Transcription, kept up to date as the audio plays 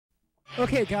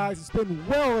Okay, guys, it's been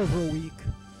well over a week.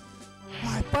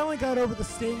 I finally got over the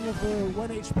sting of the 1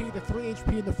 HP, the 3 HP,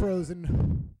 and the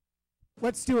frozen.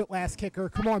 Let's do it, last kicker.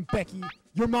 Come on, Becky.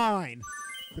 You're mine.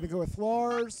 Gonna go with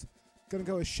Lars. Gonna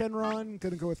go with Shenron.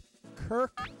 Gonna go with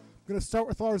Kirk. Gonna start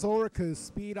with Lars Ulrich because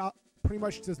speed pretty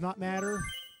much does not matter.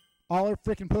 All our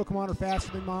freaking Pokemon are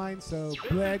faster than mine, so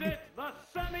Bleg. This is it, the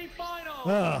semi-final.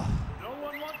 No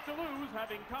one wants to lose,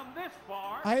 having come this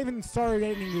far. I haven't started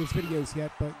editing those videos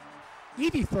yet, but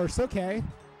Eevee first, okay.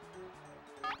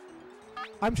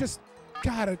 I'm just,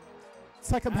 God,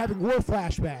 it's like I'm having war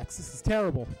flashbacks. This is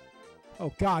terrible.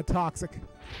 Oh, God, Toxic.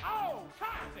 Oh,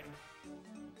 Toxic!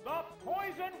 The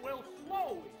poison will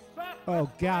slowly set. Oh,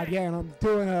 God, yeah, and I'm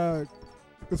doing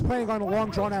was planning on a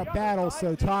long, drawn-out battle,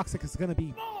 so Toxic is going to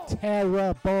be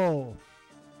terrible.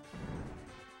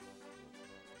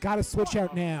 Gotta switch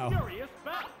out now.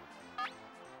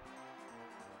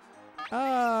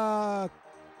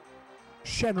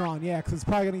 Shenron, yeah, because it's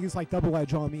probably going to use, like, Double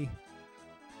Edge on me.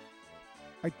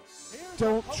 I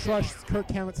don't trust Kirk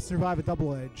Hammett to survive a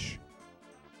Double Edge.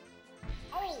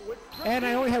 And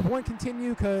I only have one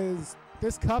continue because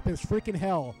this cup is freaking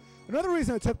hell. Another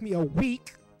reason it took me a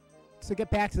week to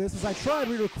get back to this is I tried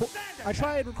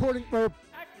recording or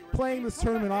playing this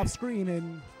tournament off screen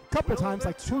and a couple times,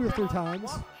 like 2 or 3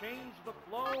 times.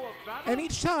 And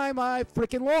each time I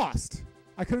freaking lost.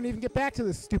 I couldn't even get back to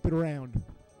this stupid round.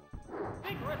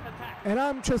 And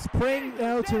I'm just praying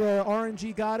now to the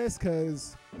RNG goddess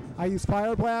because I use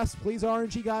Fire Blast. Please,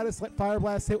 RNG goddess, let Fire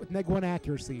Blast hit with -1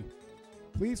 accuracy.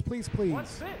 Please, please,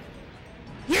 please.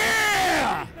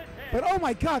 Yeah! But oh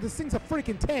my God, this thing's a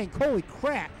freaking tank. Holy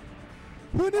crap.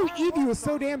 Who knew Eevee was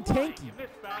so damn tanky?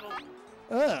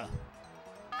 Ugh.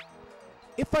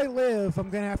 If I live, I'm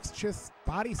going to have to just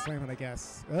body slam it, I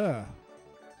guess. Ugh.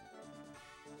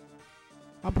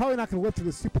 I'm probably not going to live through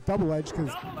the stupid Double Edge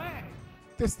because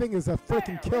this thing is a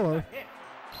freaking killer.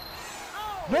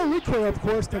 No recoil, of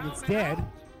course, because it's dead.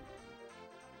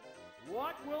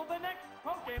 What will the next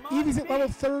Pokemon Eevee's at level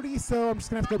 30, so I'm just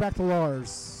going to have to go back to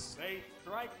Lars. They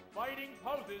strike fighting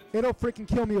poses. It'll freaking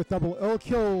kill me with double. It'll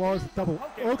kill Lars with double.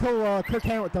 It'll kill Kirk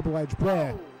Hammett with Double Edge.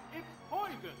 Bruh. It's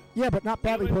poison. Yeah, but not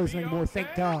badly poison anymore,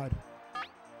 thank God.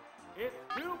 It's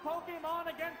 2 Pokemon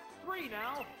against 3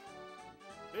 now.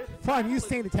 This Fine, use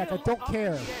Sand Attack. I don't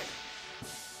care.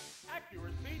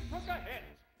 Accuracy took a hit.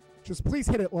 Just please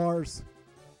hit it, Lars.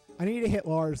 I need a hit,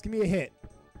 Lars. Give me a hit.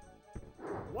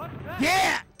 What's that?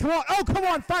 Yeah! Come on. Oh, come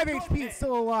on. 5 HP. It's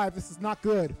still alive. This is not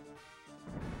good.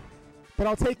 But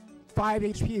I'll take 5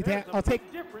 HP. I'll take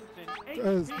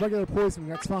regular poison.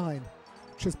 That's fine.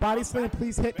 Just body slam.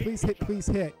 Please hit. Please hit. Please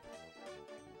hit.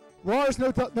 Lars,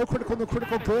 no critical. No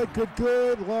critical. Good. Good.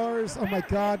 Good. Lars. Oh my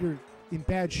God, you're in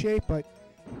bad shape. But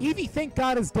Eevee, thank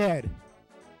God, is dead.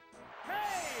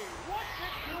 Hey, what's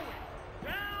it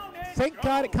doing? Down it Thank goes.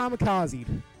 God it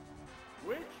kamikazed.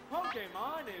 Which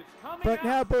Pokemon is coming But out?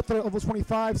 now both are at level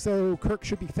 25, so Kirk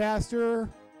should be faster.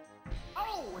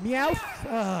 Oh, Meowth.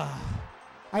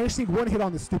 I just need 1 hit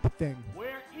on this stupid thing.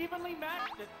 We're evenly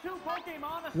matched at 2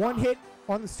 Pokemon aside. 1 hit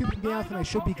on the stupid Meowth and I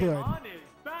should be good. Pokemon is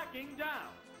backing down.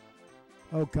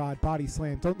 Oh God, body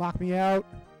slam. Don't knock me out.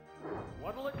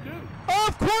 What'll it do? Oh,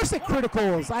 of course it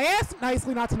criticals. I asked it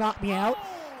nicely not to knock me out.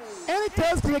 And it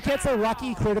does because it gets a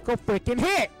lucky critical freaking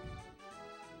hit.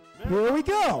 Here we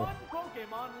go.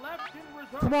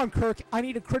 Come on, Kirk. I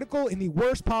need a critical in the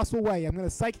worst possible way. I'm going to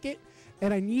psychic it,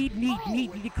 and I need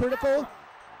a critical.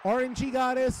 RNG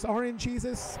goddess, RNG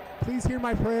Jesus, please hear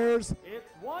my prayers.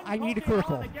 I need a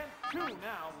critical.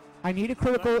 I need a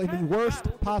critical in the worst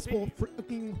possible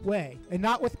freaking way, and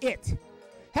not with it.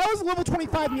 How is a level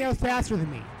 25 Meowth faster than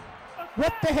me?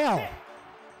 What the hell?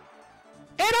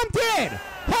 And I'm dead!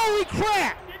 Holy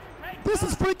crap! This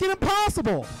is freaking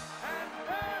impossible!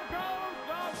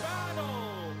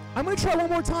 I'm gonna try one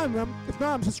more time. If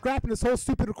not, I'm just scrapping this whole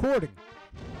stupid recording.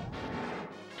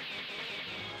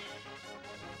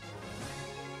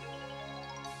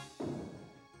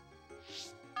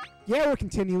 Yeah, we're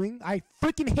continuing. I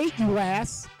freaking hate you,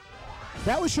 ass.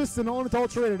 That was just an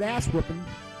unadulterated ass whooping.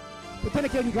 But then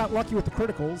again, you got lucky with the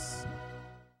criticals.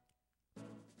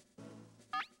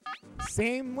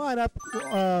 Same lineup.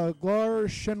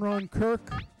 Lars, Shenron, Kirk.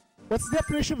 What's the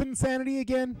definition of insanity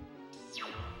again?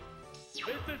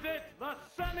 This is it, the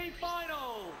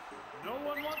semi-final. No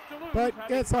one wants to lose. But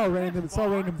it's all random. It's all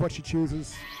random what she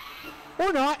chooses.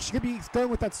 Or not. She could be going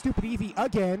with that stupid Eevee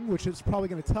again, which is probably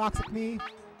going to toxic me.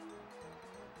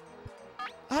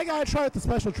 I gotta try with the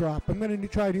special drop. I'm gonna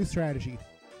try a new strategy.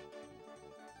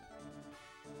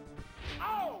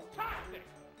 Oh, toxic.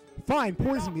 Fine,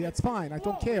 poison me. That's fine. I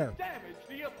don't care. Damage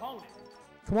the opponent.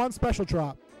 Come on, special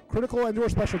drop. Critical and/or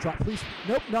special drop, please.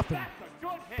 Nope, nothing.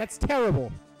 That's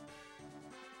terrible.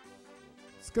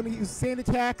 It's going to use Sand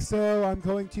Attack, so I'm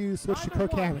going to switch to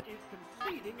Kirk Hammett.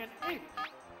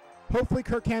 Hopefully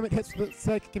Kirk Hammett hits the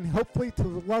second, hopefully to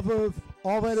the love of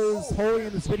all that is holy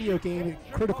in this video game, it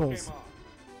criticals.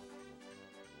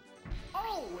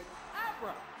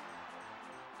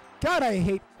 God, I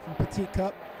hate Petit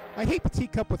Cup. I hate Petit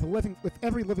Cup with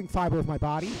every living fiber of my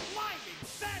body.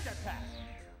 Sand attack.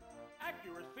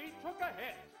 Accuracy took a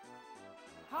hit.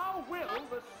 How will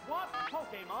the swap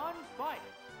Pokemon fight?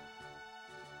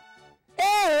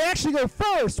 Hey, I actually go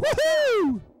first!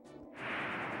 Woohoo!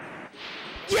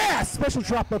 Yes! Special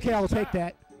drop. Okay, I'll take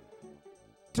that.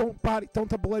 Don't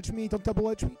double edge me. Don't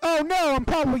double edge me. Oh no, I'm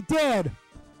probably dead.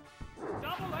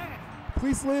 Double edge.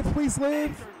 Please live. Please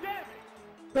live.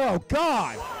 Oh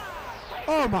God.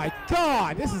 Oh my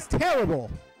God. This is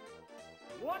terrible.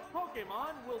 What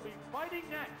Pokemon will be fighting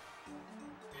next?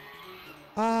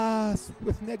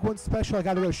 With Neg 1 special, I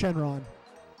gotta go Shenron.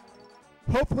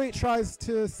 Hopefully it tries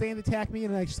to Sand Attack me,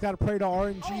 and I just gotta pray to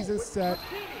RNGesus that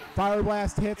Fire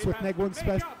Blast hits with Neg 1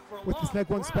 special, with this Neg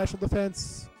 1 special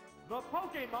defense.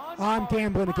 I'm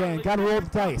gambling again. Gotta roll the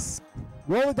dice.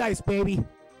 Roll the dice, baby.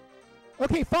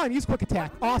 Okay, fine. Use Quick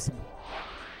Attack. Awesome.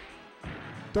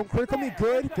 Don't critical me.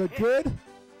 Good, good, good.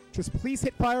 Just please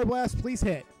hit Fire Blast. Please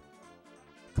hit.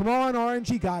 Come on,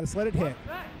 RNG Goddess. Let it hit.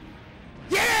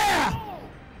 Yeah!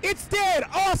 It's dead.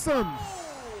 Awesome.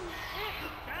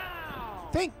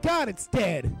 Thank God it's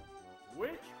dead.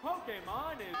 Which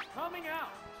Pokemon is coming out?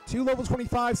 2 level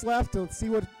 25s left. Let's see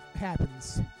what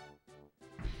happens.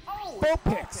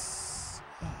 Vulpix.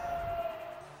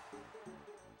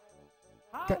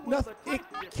 Got nothing. It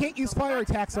can't use fire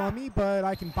attacks on me, but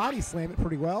I can body slam it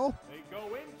pretty well. They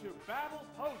go into battle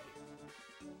posing.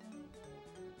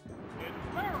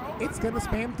 It's gonna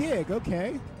spam dig.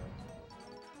 Okay.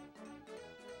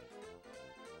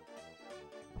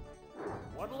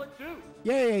 What'll it do?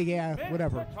 Yeah.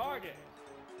 Whatever.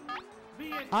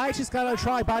 I just gotta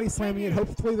try body slamming it.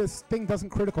 Hopefully this thing doesn't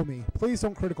critical me. Please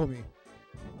don't critical me.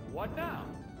 What now?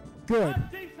 Good.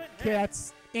 Okay,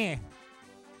 that's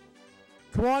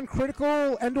Come on,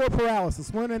 critical Endor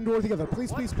paralysis. One Endor together.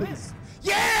 Please, please, please.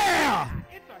 Yeah!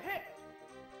 It's a hit.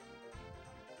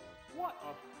 What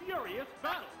a furious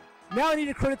battle. Now I need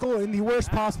a critical in the worst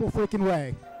possible freaking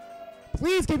way.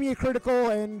 Please give me a critical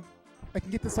and I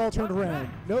can get this all turned around.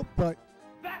 Nope, but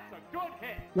that's a good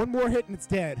hit. One more hit and it's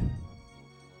dead.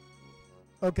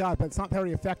 Oh God, but it's not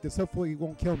very effective. So hopefully it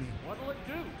won't kill me. What'll it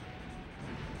do?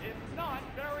 It's not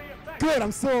very effective. Good,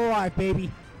 I'm still alive,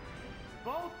 baby.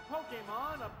 Both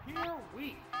Pokemon appear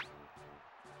weak.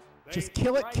 Just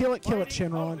kill it,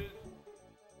 Shenron.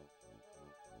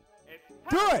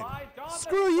 Good!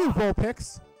 Screw you,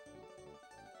 Vulpix.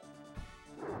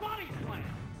 Body slam.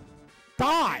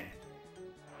 Die!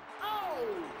 Oh!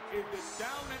 Is it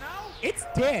down and out? It's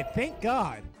dead, thank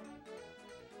God.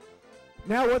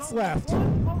 Now what's left?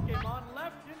 One Pokemon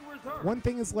left in reserve. One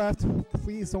thing is left.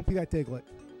 Please don't be that Diglett.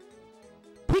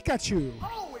 Pikachu!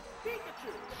 Oh, it's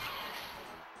Pikachu!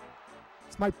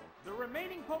 It's my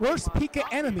Pokemon worst Pika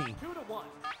enemy. 2-1.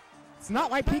 It's not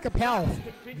my Pika pal.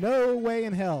 No way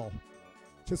in hell.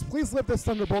 Just please live this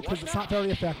Thunderbolt because it's not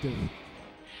very effective.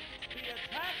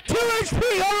 2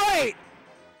 HP, alright!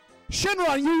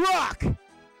 Shenron, you rock!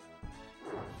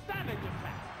 Savage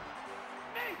attack.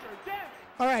 Major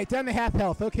damage. Alright, down to half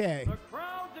health, okay. The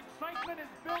crowd's excitement is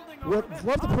building Would over this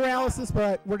love the paralysis,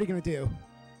 but what are you going to do?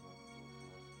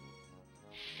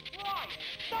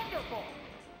 Thunderbolt.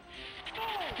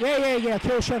 Yeah,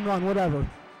 kill Shenron, whatever. A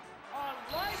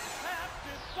light path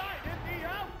decided the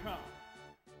outcome.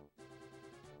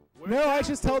 No, I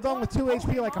just held on with 2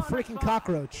 HP like a freaking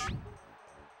cockroach.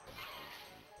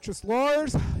 Just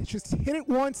Lars, just hit it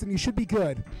once and you should be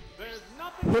good.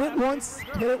 Hit it once,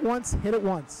 hit it once, hit it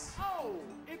once. Oh,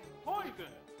 it's poison.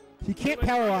 He can't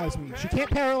paralyze me. She can't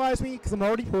paralyze me because I'm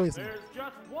already poisoned. There's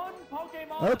just one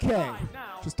Pokemon Okay,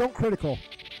 just don't critical.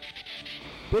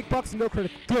 Big bucks and no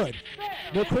critical. Good.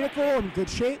 No critical, I'm in good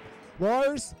shape.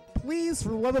 Lars, please, for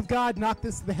the love of God, knock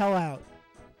this the hell out.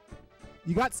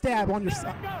 You got stab on your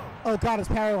side. Oh God, it's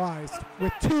paralyzed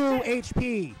with 2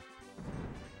 HP.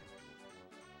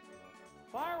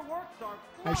 Fireworks are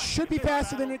I should be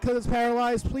faster than it because it's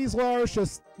paralyzed. Please, Lars,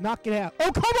 just knock it out.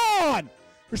 Oh, come on!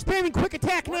 You're spamming quick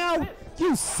attack now?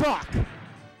 You suck. A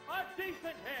decent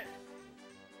hit.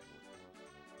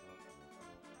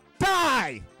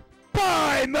 Die!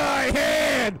 By my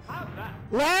hand!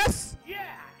 Les, Yeah,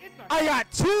 it's a I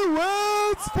got 2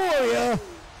 words for you.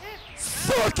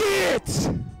 Suck it!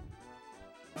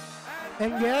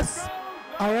 And yes,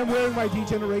 I am wearing my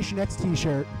D-Generation X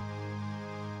t-shirt.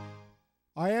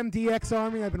 I am DX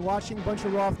Army. I've been watching a bunch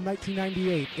of Raw from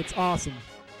 1998. It's awesome.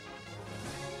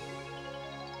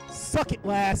 Suck it,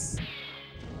 lass.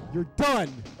 You're done.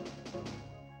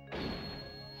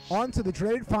 On to the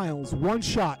dreaded finals. One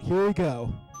shot. Here we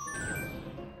go.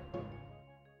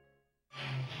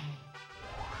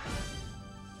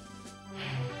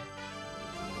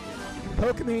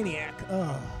 Pokemaniac.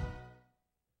 Ugh.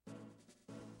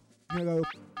 I'm gonna go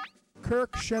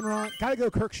Kirk, Shenron. Gotta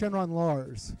go Kirk, Shenron,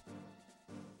 Lars.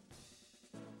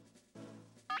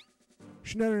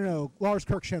 No. Lars,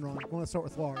 Kirk, Shenron. I want to start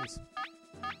with Lars.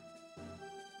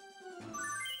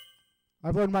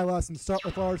 I've learned my lesson. Start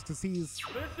with Lars because he's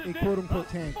a quote-unquote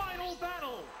tank.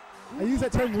 I use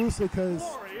that term loosely because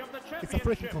it's a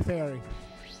freaking Clefairy.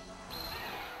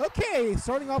 Okay,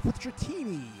 starting off with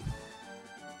Dratini.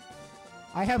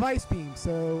 I have Ice Beam,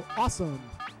 so awesome.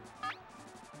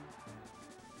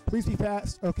 Please be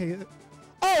fast. Okay.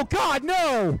 Oh, God,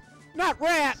 no! Not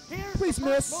Rat! Please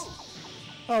miss.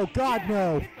 Oh, God,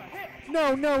 no.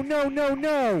 No. It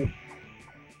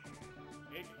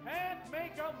can't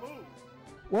make a move.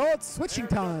 Well, it's switching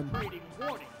time.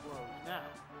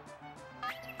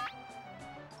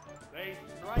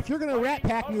 If you're going to Rat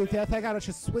Pack me to death, I got to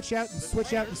just switch out and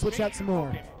switch out and switch out some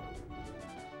more.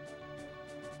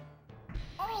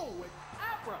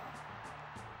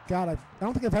 God, I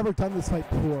don't think I've ever done this fight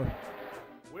before.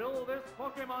 Will this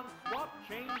Pokemon swap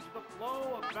change the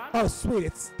flow of battle? Oh,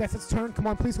 sweet. That's its turn. Come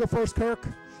on, please go first, Kirk.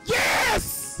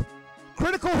 Yes!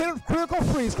 Critical hit, critical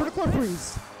freeze. Come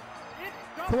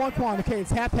on. Okay,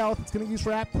 it's half health. It's going to use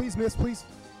Wrap. Please miss, please.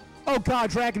 Oh, God,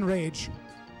 Dragon Rage.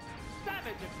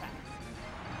 Savage attack.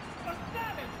 A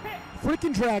savage hit.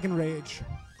 Freaking Dragon Rage.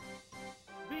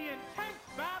 The intense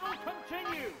battle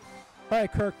continues. All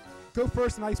right, Kirk. Go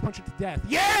first and Ice Punch it to death.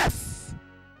 Yes!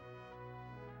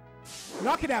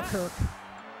 Knock it out, Kirk.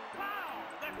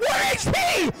 1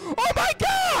 HP! Oh my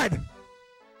God!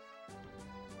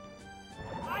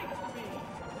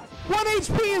 1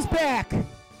 HP is back!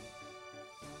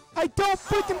 I don't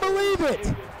freaking believe it!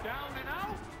 Down and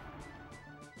out.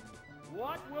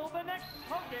 What will the next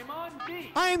Pokemon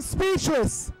be? I am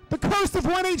speechless! The curse of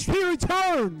 1 HP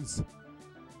returns!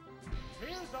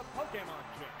 Here's a Pokemon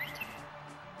trick.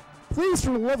 Please,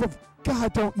 for the love of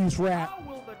God, don't use Wrap. How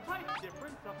will the type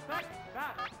difference affect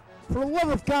battle? For the love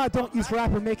of God, don't use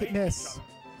Wrap or make it miss.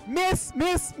 Miss! No!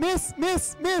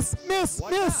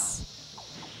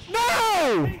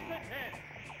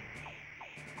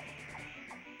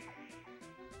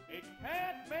 It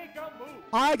can't make a move.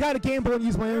 I gotta gamble and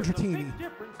use my own Dratini.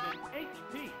 Difference in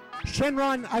HP.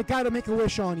 Shenron, I gotta make a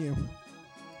wish on you.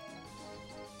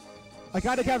 I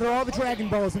gotta gather all the Dragon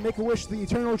Balls and make a wish to the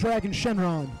Eternal Dragon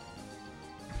Shenron.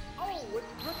 Oh,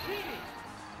 it's Dratini.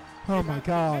 Oh my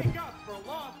God. Make up for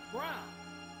lost ground.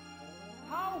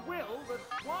 How will the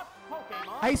swap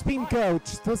Pokemon Ice Beam go.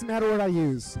 Just doesn't matter what I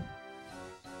use.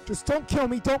 Just don't kill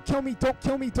me. Don't kill me. Don't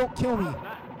kill me. Don't kill me. No,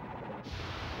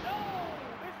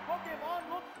 this Pokemon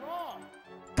looks wrong.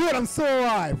 Good, I'm still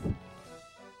alive.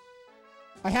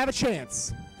 I have a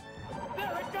chance.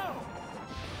 There it goes.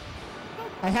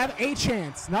 I have a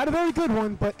chance. Not a very good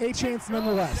one, but a chance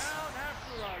nonetheless.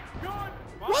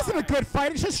 Wasn't a good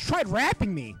fight. It just tried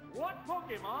rapping me. What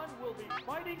Pokemon will be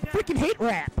fighting I freaking hate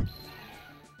rap.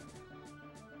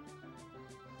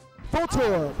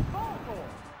 Voltorb.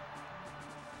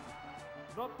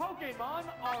 The Pokemon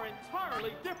are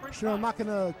entirely different. Sure, I'm not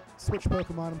gonna switch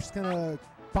Pokemon. I'm just gonna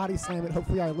body slam it.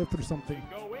 Hopefully, I live through something.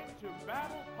 Go into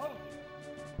battle poses.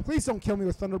 Please don't kill me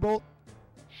with Thunderbolt.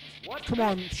 Come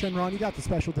on, Shenron, you got the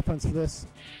special defense for this.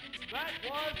 That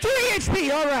was 3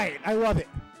 HP. All right, I love it.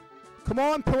 Come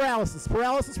on, paralysis.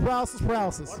 Critical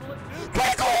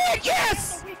hit,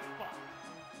 yes!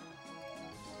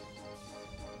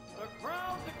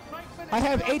 I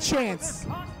have a chance.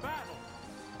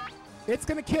 It's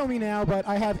gonna kill me now, but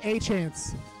I have a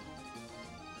chance.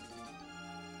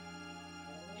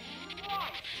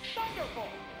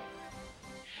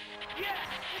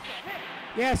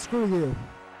 Yeah, screw you.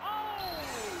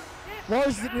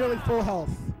 Lars is at nearly full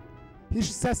health. He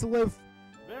just has to live.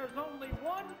 There's only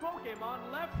one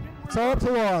Pokemon left in It's all up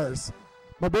to Lars.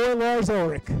 My boy Lars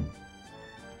Ulrich.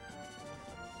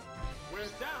 We're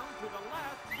down to the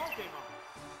last Pokemon.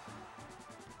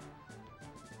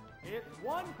 It's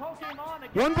one Pokemon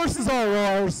against 1 versus all,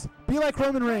 Lars. Be like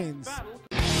Roman Reigns. Time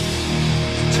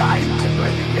to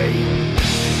play the game.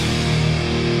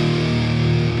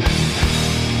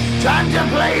 Time to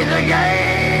play the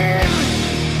game.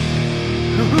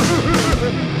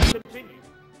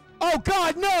 Oh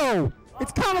God, no!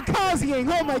 It's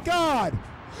kamikazing! Oh my God!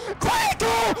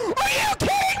 Critical! Are you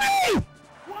kidding me?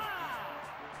 Wow!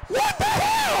 What the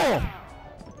hell?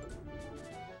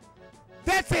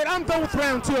 I'm done with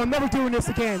round 2. I'm never doing this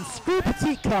again. Screw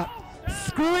Petit Cup.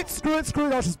 Screw it, screw it, screw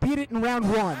it. I'll just beat it in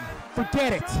round 1.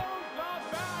 Forget it.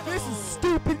 This is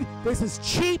stupid. This is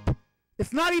cheap.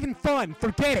 It's not even fun.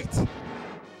 Forget it.